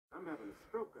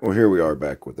Well, here we are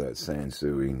back with that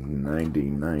Sansui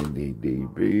 9090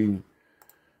 dB.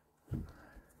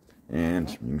 And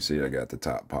you can see I got the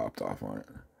top popped off on it.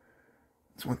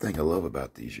 That's one thing I love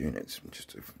about these units.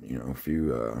 Just, a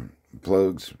few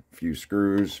plugs, a few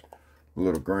screws,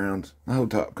 little grounds. The whole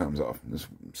top comes off. It's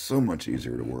so much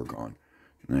easier to work on.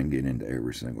 And I can get into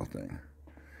every single thing.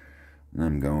 And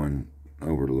I'm going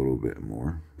over it a little bit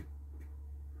more.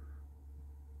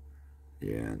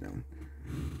 Yeah, I know.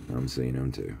 I'm seeing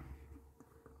them too.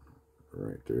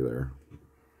 Right through there.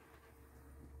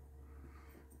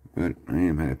 But I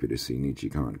am happy to see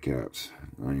Nichicon caps.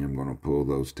 I am going to pull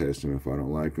those, test them if I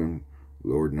don't like them.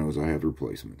 Lord knows I have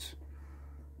replacements.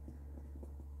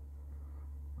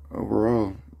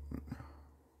 Overall,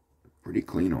 pretty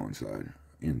clean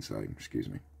inside, excuse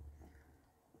me.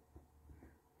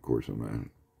 Of course, I'm going to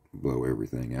blow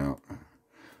everything out.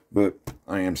 But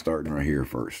I am starting right here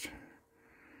first.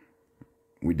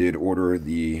 We did order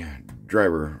the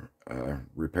driver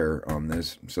repair on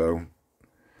this, so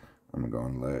I'm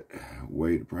going to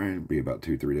wait probably be about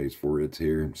 2-3 days before it's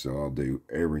here. So I'll do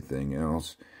everything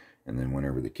else, and then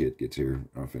whenever the kit gets here,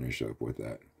 I'll finish up with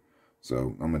that.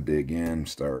 So I'm going to dig in,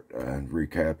 start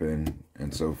recapping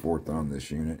and so forth on this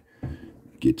unit.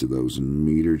 Get to those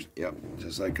meters. Yep,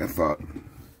 just like I thought.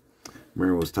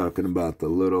 Remember I was talking about the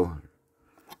little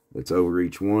that's over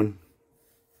each one?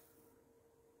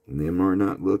 And them are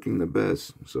not looking the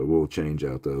best, so we'll change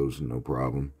out those, no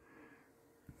problem.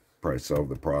 Probably solve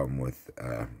the problem with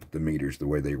the meters, the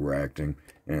way they were acting,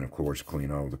 and of course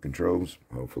clean all the controls.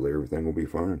 Hopefully everything will be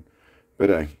fine. But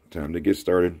hey, time to get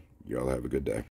started. Y'all have a good day.